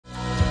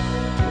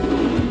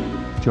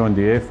Joined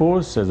the Air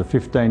Force as a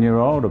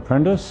 15-year-old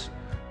apprentice.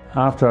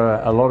 After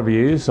a lot of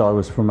years, I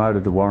was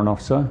promoted to warrant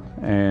officer,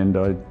 and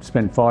I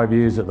spent 5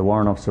 years at the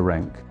warrant officer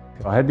rank.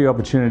 I had the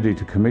opportunity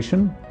to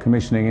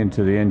commissioning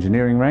into the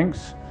engineering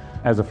ranks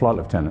as a flight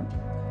lieutenant.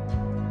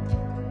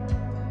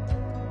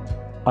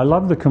 I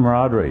love the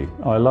camaraderie,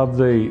 I love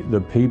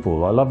the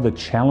people, I love the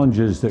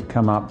challenges that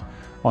come up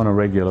on a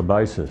regular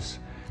basis.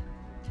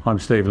 I'm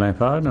Steve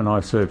Lampard and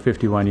I've served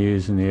 51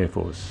 years in the Air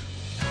Force.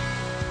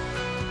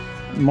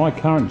 My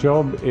current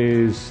job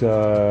is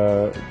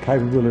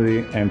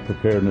capability and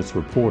preparedness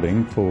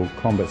reporting for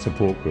Combat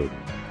Support Group.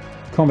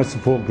 Combat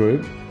Support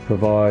Group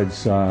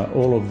provides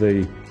all of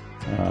the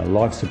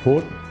life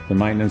support, the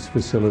maintenance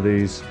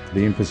facilities,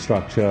 the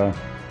infrastructure,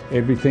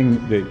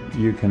 everything that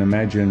you can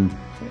imagine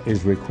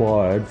is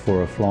required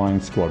for a flying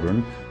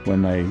squadron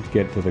when they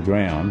get to the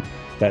ground.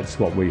 That's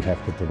what we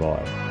have to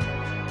provide.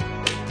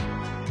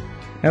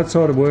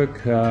 Outside of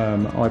work,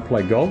 I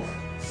play golf.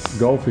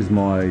 Golf is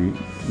my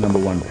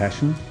 #1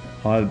 passion.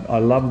 I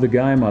love the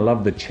game, I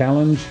love the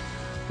challenge.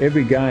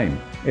 Every game,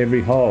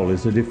 every hole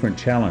is a different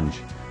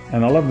challenge.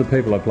 And I love the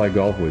people I play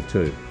golf with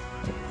too.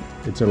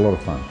 It's a lot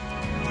of fun.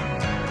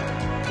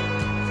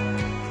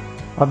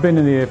 I've been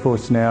in the Air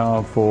Force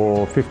now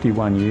for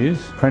 51 years.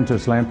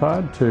 Apprentice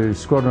Lampard to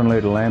Squadron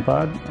Leader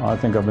Lampard. I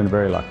think I've been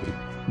very lucky.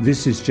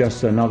 This is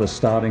just another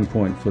starting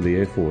point for the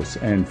Air Force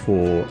and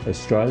for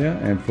Australia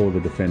and for the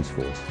Defence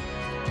Force.